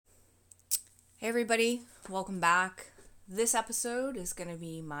Hey everybody, welcome back. This episode is going to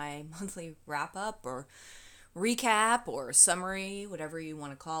be my monthly wrap up or recap or summary, whatever you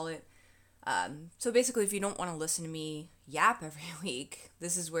want to call it. So basically, if you don't want to listen to me yap every week,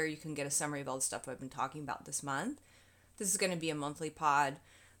 this is where you can get a summary of all the stuff I've been talking about this month. This is going to be a monthly pod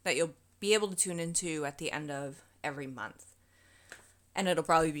that you'll be able to tune into at the end of every month. And it'll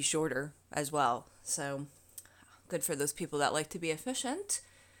probably be shorter as well. So good for those people that like to be efficient.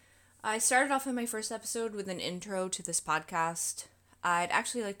 I started off in my first episode with an intro to this podcast. I'd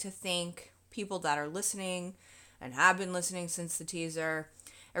actually like to thank people that are listening and have been listening since the teaser.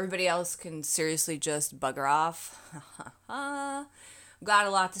 Everybody else can seriously just bugger off. Got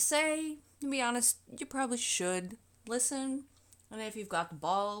a lot to say. To be honest, you probably should listen. And if you've got the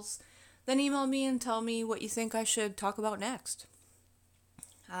balls, then email me and tell me what you think I should talk about next.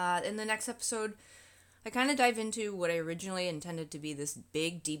 In the next episode, I kind of dive into what I originally intended to be this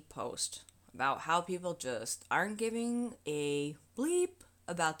big, deep post about how people just aren't giving a bleep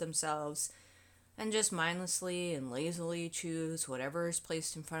about themselves and just mindlessly and lazily choose whatever is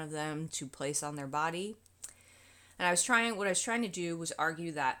placed in front of them to place on their body. And what I was trying to do was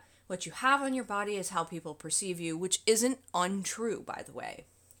argue that what you have on your body is how people perceive you, which isn't untrue, by the way.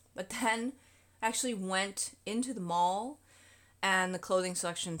 But then I actually went into the mall and the clothing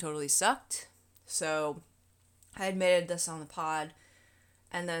selection totally sucked. So I admitted this on the pod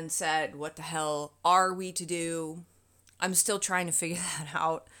and then said, what the hell are we to do? I'm still trying to figure that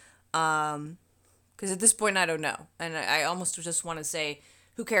out. Because at this point, I don't know. And I almost just want to say,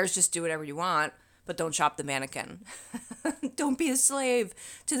 who cares? Just do whatever you want, but don't shop the mannequin. Don't be a slave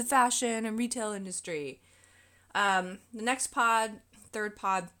to the fashion and retail industry. The next pod, third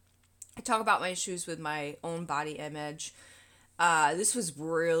pod, I talk about my issues with my own body image. This was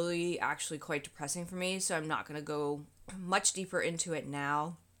really actually quite depressing for me, so I'm not going to go much deeper into it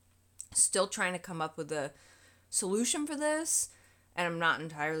now. Still trying to come up with a solution for this, and I'm not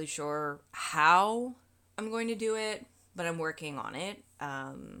entirely sure how I'm going to do it, but I'm working on it.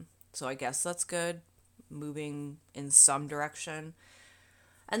 So I guess that's good, moving in some direction.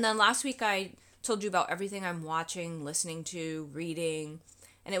 And then last week I told you about everything I'm watching, listening to, reading.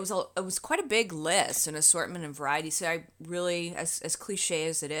 And it was quite a big list, an assortment and variety. So I really, as cliche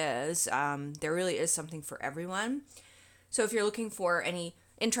as it is, there really is something for everyone. So if you're looking for any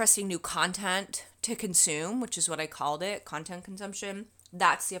interesting new content to consume, which is what I called it, content consumption,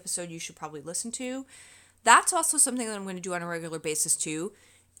 that's the episode you should probably listen to. That's also something that I'm going to do on a regular basis too.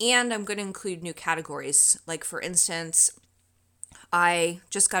 And I'm going to include new categories. Like for instance, I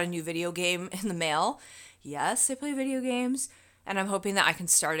just got a new video game in the mail. Yes, I play video games. And I'm hoping that I can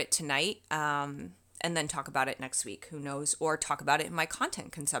start it tonight and then talk about it next week. Who knows? Or talk about it in my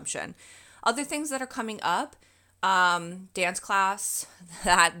content consumption. Other things that are coming up, dance class.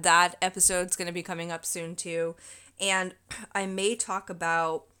 That episode's going to be coming up soon too. And I may talk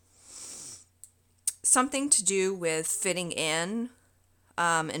about something to do with fitting in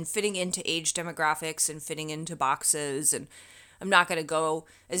and fitting into age demographics and fitting into boxes. And I'm not going to go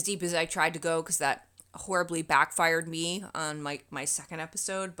as deep as I tried to go because that horribly backfired me on my second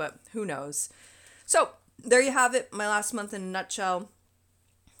episode, but who knows. So there you have it, my last month in a nutshell,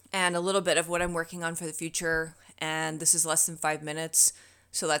 and a little bit of what I'm working on for the future. And this is less than 5 minutes,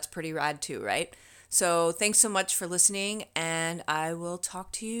 so that's pretty rad too, right? So thanks so much for listening, and I will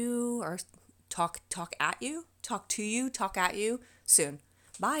talk to you or talk at you soon.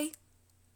 Bye.